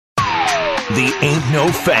The Ain't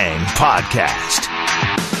No Fang podcast.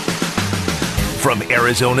 From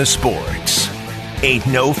Arizona Sports, Ain't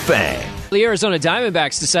No Fang. The Arizona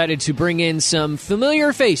Diamondbacks decided to bring in some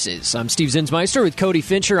familiar faces. I'm Steve Zinsmeister with Cody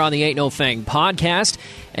Fincher on the Ain't No Fang podcast.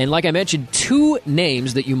 And like I mentioned, two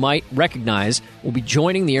names that you might recognize will be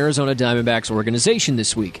joining the Arizona Diamondbacks organization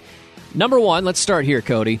this week. Number one, let's start here,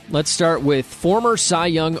 Cody. Let's start with former Cy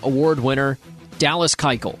Young Award winner Dallas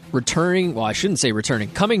Keuchel,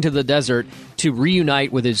 coming to the desert to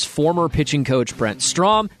reunite with his former pitching coach, Brent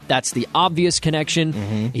Strom. That's the obvious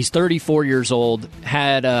connection. He's 34 years old,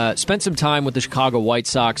 had spent some time with the Chicago White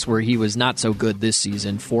Sox where he was not so good this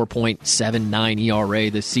season, 4.79 ERA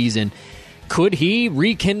this season. Could he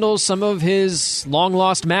rekindle some of his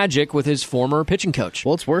long-lost magic with his former pitching coach?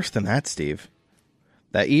 Well, it's worse than that, Steve.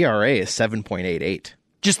 That ERA is 7.88.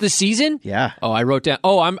 Just this season? Yeah. Oh, I wrote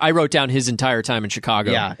down his entire time in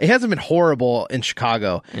Chicago. Yeah, it hasn't been horrible in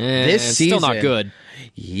Chicago. This season, still not good.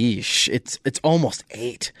 Yeesh, it's almost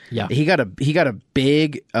 8. Yeah, he got a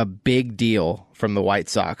big deal from the White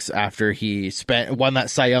Sox after he won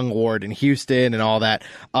that Cy Young Award in Houston and all that.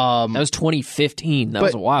 That was 2015. That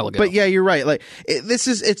was a while ago. But yeah, you're right. Like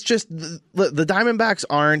it's just the Diamondbacks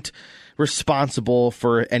aren't responsible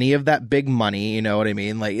for any of that big money, you know what I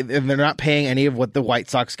mean? Like, they're not paying any of what the White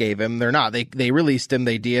Sox gave him. They're not. They released him.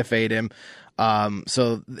 They DFA'd him.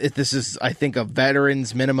 So this is, I think, a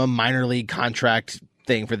veterans minimum minor league contract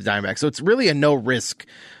thing for the Diamondbacks. So it's really a no risk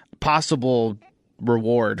possible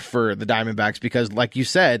reward for the Diamondbacks because, like you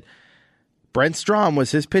said, Brent Strom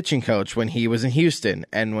was his pitching coach when he was in Houston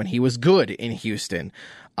and when he was good in Houston.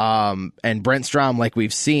 And Brent Strom, like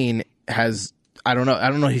we've seen, has I don't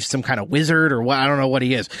know. He's some kind of wizard or what. I don't know what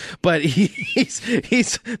he is, but he's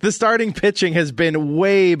the starting pitching has been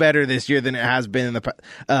way better this year than it has been in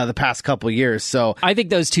the past couple of years. So I think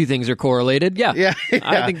those two things are correlated. Yeah.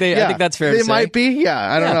 I think that's fair. They might be. Yeah,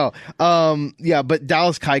 I don't know. But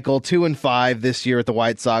Dallas Keuchel 2-5 this year at the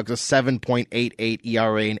White Sox, a 7.88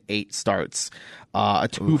 ERA in 8 starts, a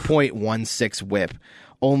 2.16 WHIP.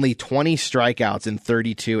 Only 20 strikeouts in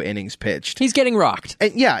 32 innings pitched. He's getting rocked.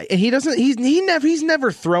 And he's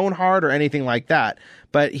never thrown hard or anything like that,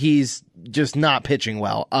 but he's just not pitching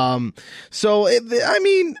well.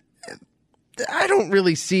 I don't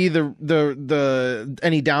really see the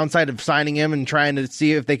any downside of signing him and trying to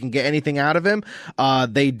see if they can get anything out of him.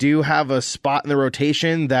 They do have a spot in the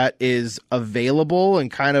rotation that is available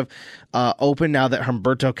and kind of open now that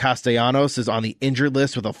Humberto Castellanos is on the injured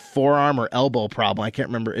list with a forearm or elbow problem. I can't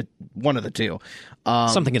remember it. One of the two.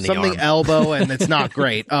 Something arm. Elbow, and it's not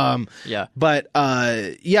great. Yeah. But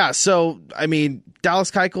so I mean,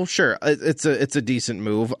 Dallas Keuchel, sure, it's a decent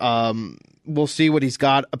move. We'll see what he's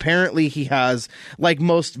got. Apparently, he has, like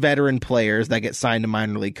most veteran players that get signed to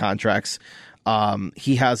minor league contracts,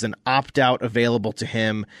 he has an opt-out available to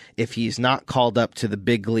him if he's not called up to the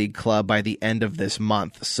big league club by the end of this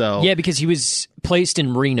month. So yeah, because he was placed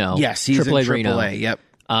in Reno. Yes, he's AAA in AAA. Reno. Yep.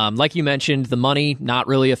 Like you mentioned, the money, not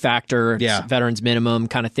really a factor. It's veterans minimum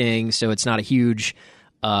kind of thing, so it's not a huge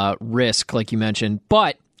risk, like you mentioned.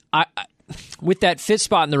 But with that fifth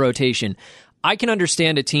spot in the rotation, I can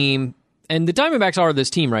understand a team. And the Diamondbacks are this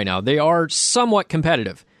team right now. They are somewhat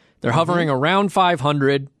competitive. They're hovering around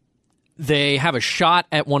 500. They have a shot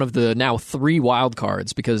at one of the now 3 wild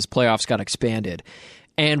cards because playoffs got expanded.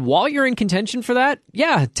 And while you're in contention for that,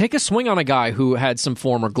 take a swing on a guy who had some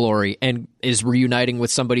former glory and is reuniting with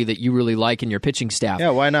somebody that you really like in your pitching staff.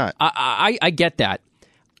 Yeah, why not? I get that.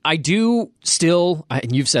 I do still,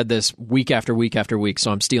 and you've said this week after week after week, so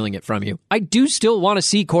I'm stealing it from you. I do still want to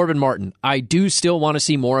see Corbin Martin. I do still want to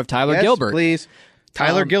see more of Tyler Gilbert. Please.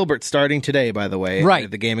 Tyler Gilbert starting today, by the way. Right.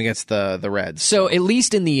 The game against the Reds. So at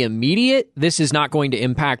least in the immediate, this is not going to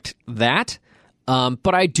impact that.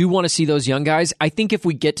 But I do want to see those young guys. I think if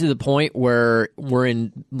we get to the point where we're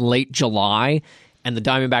in late July and the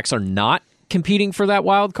Diamondbacks are not competing for that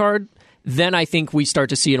wild card, then I think we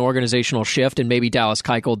start to see an organizational shift, and maybe Dallas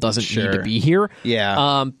Keuchel doesn't need to be here.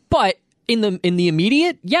 Yeah. But in the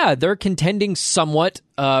immediate, they're contending somewhat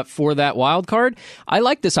for that wild card. I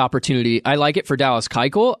like this opportunity. I like it for Dallas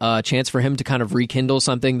Keuchel, a chance for him to kind of rekindle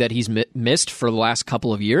something that he's missed for the last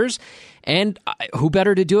couple of years. And who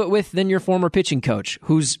better to do it with than your former pitching coach,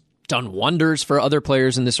 who's done wonders for other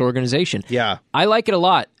players in this organization. Yeah. I like it a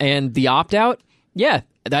lot. And the opt-out,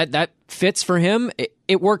 that fits for him.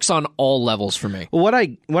 It works on all levels for me. Well,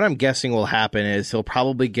 what I'm guessing will happen is he'll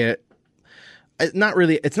probably get not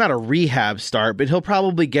really, it's not a rehab start, but he'll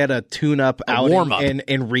probably get a tune-up outing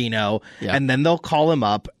in Reno, and then they'll call him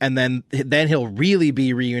up, and then he'll really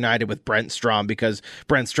be reunited with Brent Strom, because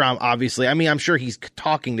Brent Strom, obviously, I mean, I'm sure he's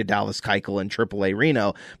talking to Dallas Keuchel in AAA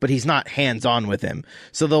Reno, but he's not hands-on with him.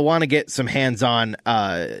 So they'll want to get some hands-on,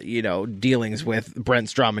 dealings with Brent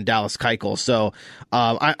Strom and Dallas Keuchel. So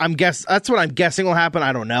that's what I'm guessing will happen.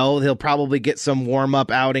 I don't know. He'll probably get some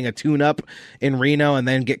warm-up outing, a tune-up in Reno, and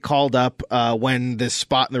then get called up when this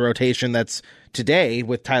spot in the rotation that's today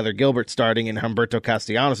with Tyler Gilbert starting in Humberto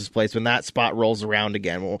Castellanos' place, when that spot rolls around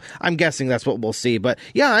again. Well, I'm guessing that's what we'll see. But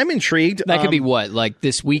yeah, I'm intrigued. That could be what, like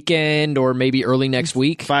this weekend or maybe early next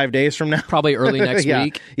week? 5 days from now. Probably early next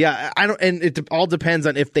week. Yeah, I don't, and it all depends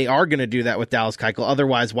on if they are going to do that with Dallas Keuchel.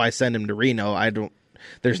 Otherwise, why send him to Reno?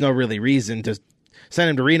 There's no really reason to send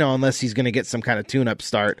him to Reno unless he's going to get some kind of tune-up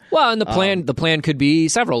start. Well, and the plan could be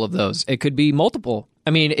several of those. It could be multiple. I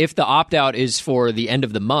mean, if the opt-out is for the end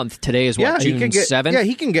of the month, today is what, June 7th? Yeah,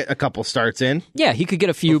 he can get a couple starts in. Yeah, he could get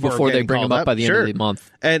a few before they bring him up by the end of the month.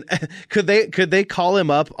 And could they call him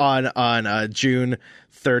up on June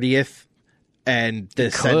 30th and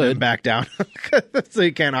send him back down so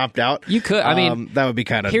he can't opt out? You could. I mean, that would be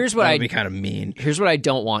kind of mean. Here's what I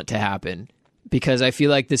don't want to happen, because I feel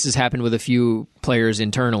like this has happened with a few players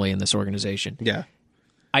internally in this organization. Yeah.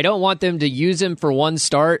 I don't want them to use him for one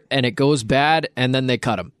start and it goes bad and then they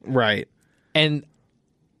cut him. Right. And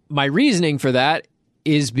my reasoning for that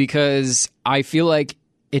is because I feel like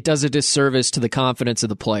it does a disservice to the confidence of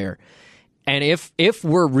the player. And if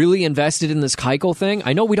we're really invested in this Keuchel thing,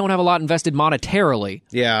 I know we don't have a lot invested monetarily,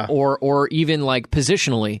 or even like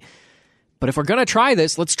positionally, but if we're going to try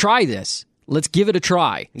this, let's try this. Let's give it a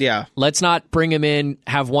try. Yeah. Let's not bring him in,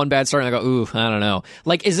 have one bad start, and I go, ooh, I don't know.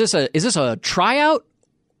 Like, is this a tryout?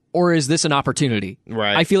 Or is this an opportunity?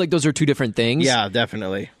 Right. I feel like those are two different things. Yeah,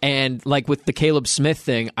 definitely. And like with the Caleb Smith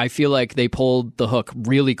thing, I feel like they pulled the hook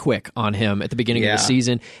really quick on him at the beginning of the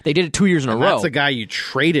season. They did it 2 years in a row. That's a guy you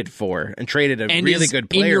traded for and traded a really good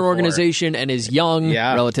player in your organization and is young,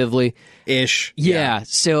 relatively. Ish. Yeah.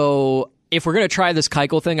 So if we're going to try this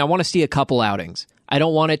Keuchel thing, I want to see a couple outings. I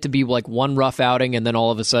don't want it to be like one rough outing and then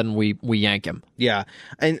all of a sudden we yank him. Yeah.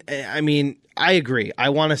 And I mean, I agree. I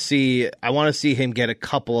want to see him get a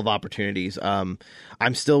couple of opportunities. I'm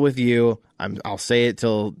still with you. I'll say it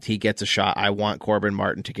till he gets a shot. I want Corbin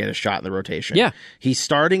Martin to get a shot in the rotation. Yeah. He's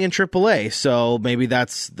starting in AAA, so maybe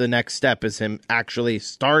that's the next step, is him actually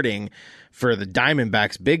starting for the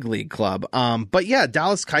Diamondbacks big league club. But yeah,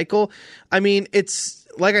 Dallas Keuchel, I mean, it's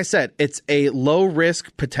like I said, it's a low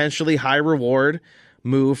risk, potentially high reward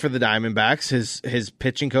move for the Diamondbacks. His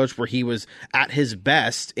pitching coach, where he was at his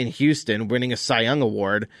best in Houston, winning a Cy Young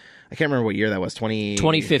Award. I can't remember what year that was.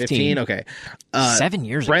 2015. Okay, 7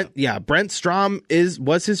 years ago. Yeah, Brent Strom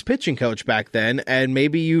was his pitching coach back then, and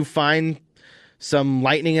maybe you find some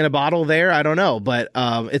lightning in a bottle there. I don't know, but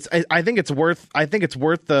I think it's worth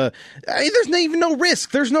the. There's even no risk.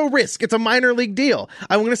 There's no risk. It's a minor league deal.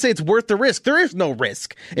 I'm going to say it's worth the risk. There is no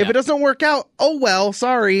risk. If it doesn't work out, oh well,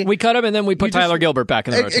 sorry. We cut him and then we put Tyler Gilbert back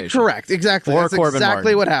in the rotation. Correct. Exactly. Or That's Corbin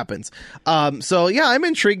exactly Martin. what happens. So yeah, I'm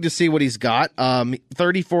intrigued to see what he's got.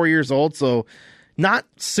 34 years old, so not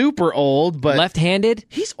super old, but left-handed.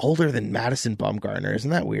 He's older than Madison Bumgarner. Isn't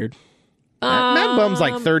that weird? Mad Bum's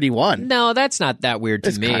like 31. No, that's not that weird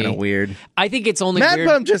to me. It's kind of weird. I think it's only Mad weird.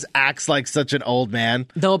 Bum just acts like such an old man.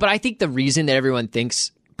 No, but I think the reason that everyone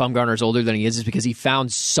thinks Bumgarner's older than he is because he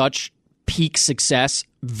found such peak success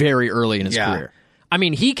very early in his career. I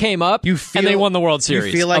mean, he came up and they won the World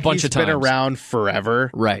Series a bunch of times. He's been around forever.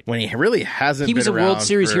 Right. When he really hasn't been around. He was a World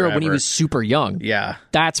Series hero when he was super young. Yeah.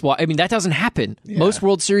 That's why. I mean, that doesn't happen. Yeah. Most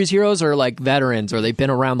World Series heroes are like veterans or they've been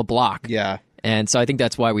around the block. Yeah. And so I think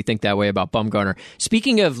that's why we think that way about Bumgarner.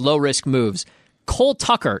 Speaking of low-risk moves, Cole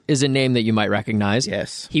Tucker is a name that you might recognize.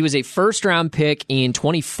 Yes. He was a first-round pick in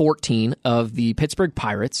 2014 of the Pittsburgh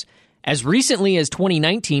Pirates. As recently as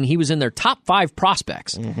 2019, he was in their top 5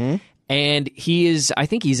 prospects. Mm-hmm. And I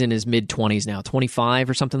think he's in his mid-20s now,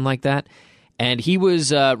 25 or something like that. And he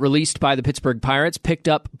was released by the Pittsburgh Pirates, picked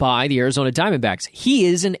up by the Arizona Diamondbacks. He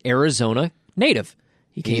is an Arizona native.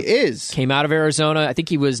 He came out of Arizona. I think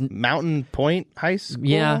he was Mountain Point High School.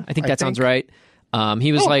 Yeah, I think that sounds right.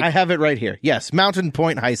 He was I have it right here. Yes, Mountain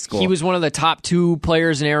Point High School. He was one of the top 2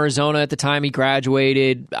 players in Arizona at the time he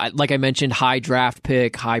graduated. Like I mentioned, high draft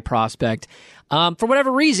pick, high prospect. For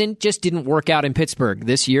whatever reason, just didn't work out in Pittsburgh.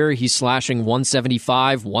 This year, he's slashing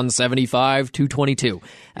 175, 175, 222.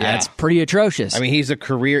 That's pretty atrocious. I mean, he's a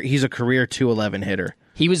career 211 hitter.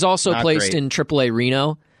 He was also placed in AAA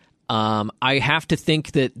Reno. I have to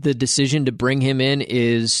think that the decision to bring him in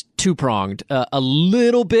is two-pronged. A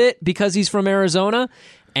little bit because he's from Arizona,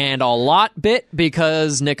 and a lot bit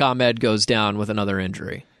because Nick Ahmed goes down with another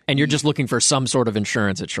injury. And you're just looking for some sort of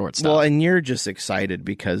insurance at shortstop. Well, and you're just excited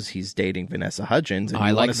because he's dating Vanessa Hudgens. And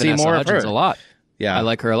I like Vanessa Hudgens a lot. Yeah. I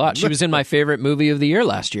like her a lot. She was in my favorite movie of the year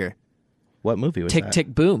last year. What movie was that? Tick,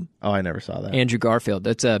 Tick, Boom. Oh, I never saw that. Andrew Garfield.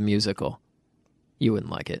 That's a musical. You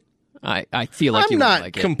wouldn't like it. I feel like you wouldn't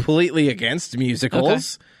like it. I'm not completely against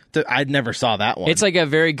musicals. Okay. I never saw that one. It's like a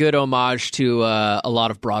very good homage to a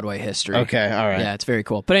lot of Broadway history. Okay, all right. Yeah, it's very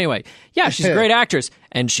cool. But anyway, yeah, she's a great actress,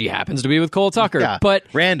 and she happens to be with Cole Tucker. Yeah, but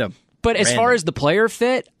random. But as far as the player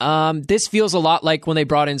fit, this feels a lot like when they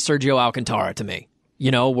brought in Sergio Alcantara to me.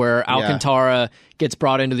 You know, where Alcantara gets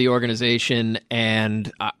brought into the organization,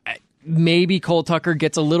 and maybe Cole Tucker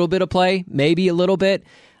gets a little bit of play, maybe a little bit.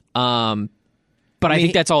 But I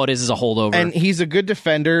think that's all it is a holdover. And he's a good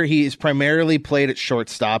defender. He's primarily played at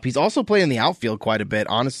shortstop. He's also played in the outfield quite a bit,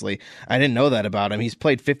 honestly. I didn't know that about him. He's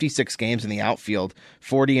played 56 games in the outfield,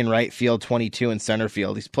 40 in right field, 22 in center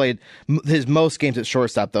field. He's played his most games at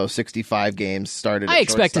shortstop, though, 65 games started at I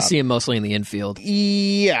expect shortstop. to see him mostly in the infield.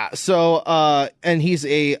 Yeah. So, and he's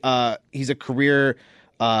a career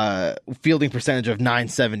fielding percentage of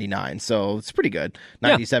 .979, so it's pretty good.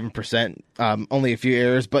 97%, only a few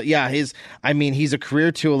errors, but yeah, he's a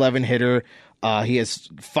career .211 hitter. He has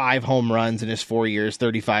 5 home runs in his 4 years,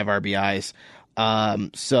 35 RBIs.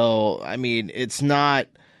 So I mean, he's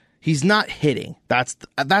not hitting.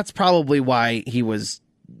 That's probably why he was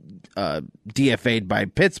DFA'd by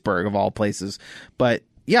Pittsburgh of all places. But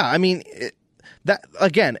yeah, I mean, that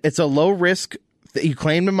again, it's a low risk. You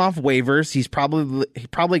claimed him off waivers. He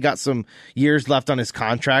probably got some years left on his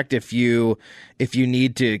contract. If you want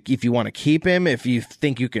to keep him, if you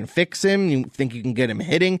think you can fix him, you think you can get him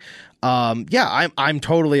hitting. I'm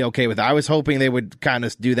totally okay with it. I was hoping they would kind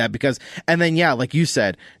of do that and then like you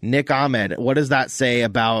said, Nick Ahmed. What does that say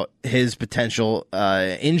about his potential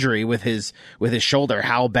injury with his shoulder?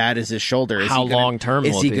 How bad is his shoulder? How long term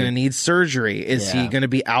is he going to need surgery? Is he going to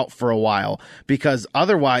be out for a while? Because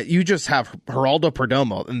otherwise, you just have Geraldo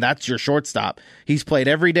Perdomo, and that's your shortstop. He's played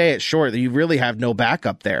every day at short. You really have no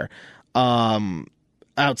backup there,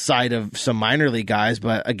 outside of some minor league guys.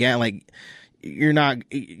 But again,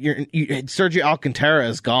 Sergio Alcantara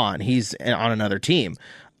is gone. He's on another team.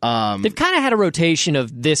 They've kind of had a rotation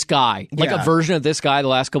of this guy, like a version of this guy the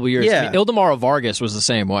last couple of years. Yeah. I mean, Ildemaro Vargas was the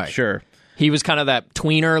same way. Sure. He was kind of that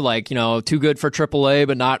tweener, too good for AAA,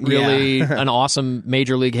 but not really an awesome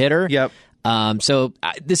major league hitter. Yep. So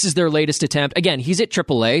this is their latest attempt. Again, he's at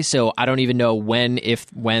AAA, so I don't even know when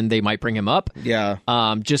they might bring him up. Yeah.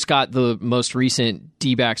 Just got the most recent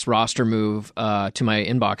D-backs roster move to my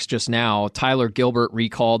inbox just now. Tyler Gilbert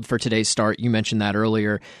recalled for today's start. You mentioned that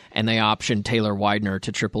earlier, and they optioned Taylor Widener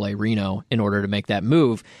to AAA Reno in order to make that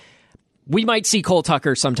move. We might see Cole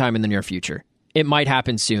Tucker sometime in the near future. It might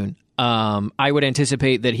happen soon. I would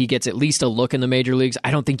anticipate that he gets at least a look in the major leagues. I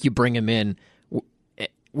don't think you bring him in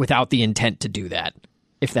without the intent to do that,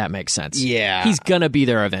 if that makes sense. Yeah. He's going to be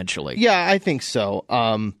there eventually. Yeah, I think so.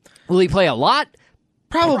 Will he play a lot?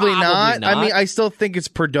 Probably not. I mean, I still think it's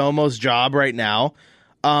Perdomo's job right now.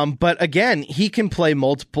 But again, he can play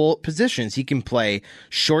multiple positions. He can play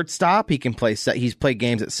shortstop. He's played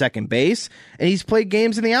games at second base, and he's played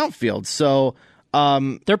games in the outfield. So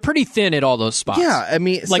they're pretty thin at all those spots. Yeah, I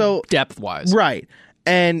mean, depth-wise. Right.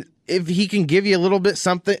 And if he can give you a little bit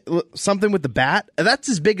something with the bat, that's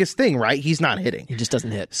his biggest thing, right? He's not hitting. He just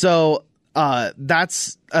doesn't hit. So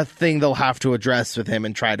that's a thing they'll have to address with him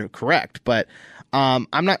and try to correct. But I'm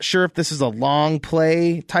not sure if this is a long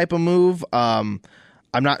play type of move. I'm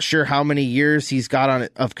not sure how many years he's got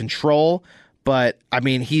of control. But, I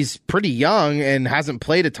mean, he's pretty young and hasn't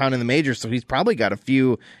played a ton in the majors, so he's probably got a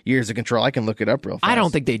few years of control. I can look it up real fast. I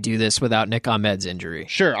don't think they do this without Nick Ahmed's injury.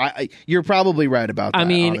 Sure. You're probably right about that,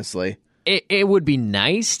 honestly. It would be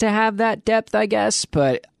nice to have that depth, I guess.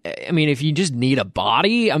 But, I mean, if you just need a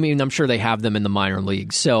body, I mean, I'm sure they have them in the minor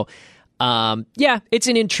leagues. So, it's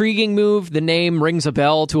an intriguing move. The name rings a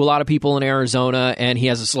bell to a lot of people in Arizona, and he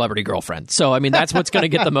has a celebrity girlfriend. So, I mean, that's what's going to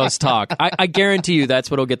get the most talk. I guarantee you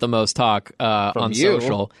that's what'll get the most talk on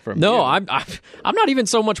social. No, I'm not even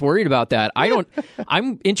so much worried about that.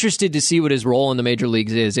 I'm interested to see what his role in the major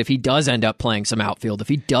leagues is if he does end up playing some outfield, if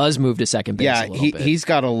he does move to second base a little bit. He's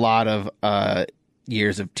got a lot of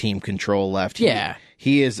years of team control left.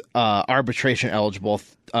 He is arbitration eligible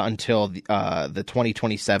until the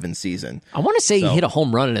 2027 season. I want to say he hit a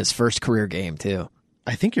home run in his first career game, too.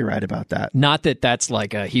 I think you're right about that. Not that that's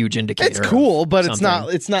like a huge indicator. It's cool, but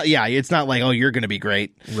something. it's not. Yeah, it's not like, oh, you're going to be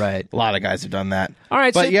great. Right. A lot of guys have done that. All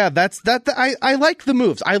right, but yeah, I like the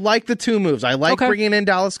moves. I like the two moves. I like bringing in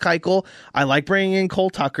Dallas Keuchel. I like bringing in Cole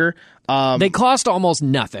Tucker. They cost almost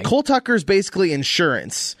nothing. Cole Tucker's basically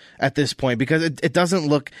insurance at this point because it doesn't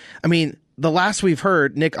look. I mean, the last we've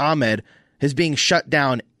heard, Nick Ahmed is being shut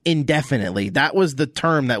down indefinitely. That was the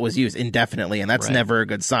term that was used, indefinitely, and that's never a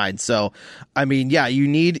good sign. So, I mean, yeah, you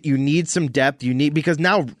need some depth. Because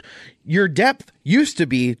now your depth used to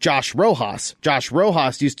be Josh Rojas. Josh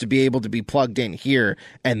Rojas used to be able to be plugged in here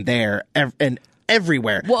and there and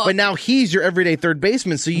everywhere. Well, but now he's your everyday third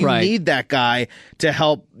baseman, so you need that guy to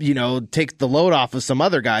help, take the load off of some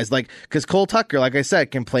other guys. Because Cole Tucker, like I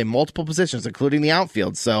said, can play multiple positions, including the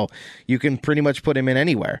outfield, so you can pretty much put him in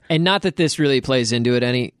anywhere. And not that this really plays into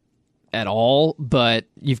it at all, but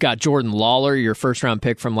you've got Jordan Lawler, your first-round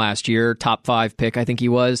pick from last year, top 5 pick, I think he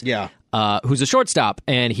was. Yeah. Who's a shortstop,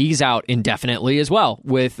 and he's out indefinitely as well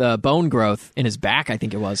with bone growth in his back, I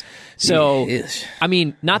think it was. So, I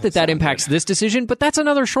mean, not that impacts this decision, but that's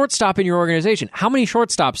another shortstop in your organization. How many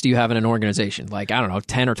shortstops do you have in an organization? Like, I don't know,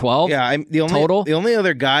 10 or 12 total? The only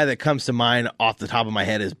other guy that comes to mind off the top of my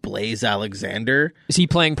head is Blaze Alexander. Is he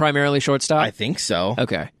playing primarily shortstop? I think so.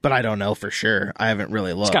 Okay. But I don't know for sure. I haven't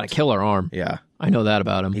really looked. He's got a killer arm. Yeah. I know that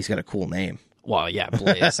about him. He's got a cool name. Well, yeah,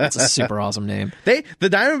 Blaze. That's a super awesome name. The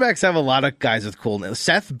Diamondbacks have a lot of guys with cool names.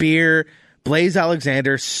 Seth Beer, Blaze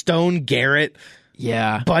Alexander, Stone Garrett,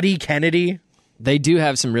 Buddy Kennedy. They do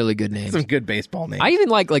have some really good names. Some good baseball names. I even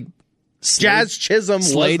like Jazz Chisholm.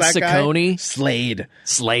 Slade was that Ciccone. Guy?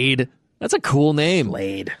 Slade. That's a cool name.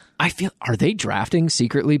 Slade. Are they drafting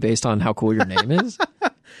secretly based on how cool your name is?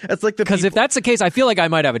 That's like because if that's the case, I feel like I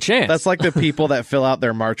might have a chance. That's like the people that fill out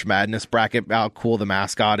their March Madness bracket, how cool the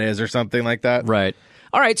mascot is or something like that. Right.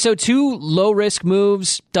 All right, so 2 low-risk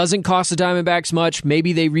moves. Doesn't cost the Diamondbacks much.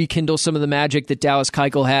 Maybe they rekindle some of the magic that Dallas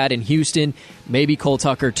Keuchel had in Houston. Maybe Cole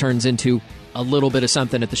Tucker turns into a little bit of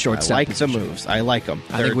something at the shortstop I like position. the moves. I like them.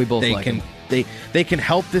 I think we both like them. They can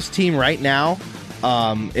help this team right now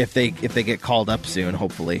if they get called up soon,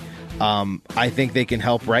 hopefully. I think they can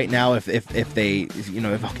help right now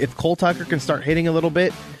if Cole Tucker can start hitting a little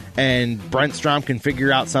bit and Brent Strom can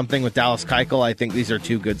figure out something with Dallas Keuchel. I think these are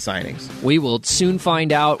 2 good signings. We will soon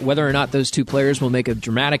find out whether or not those 2 players will make a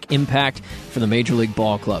dramatic impact for the Major League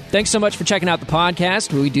Ball Club. Thanks so much for checking out the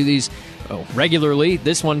podcast. We do these regularly.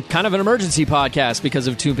 This one kind of an emergency podcast because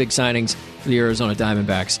of 2 big signings for the Arizona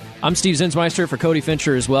Diamondbacks. I'm Steve Zinsmeister for Cody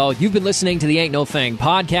Fincher as well. You've been listening to the Ain't No Fang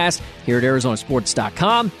podcast here at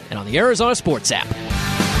ArizonaSports.com and on the Arizona Sports app.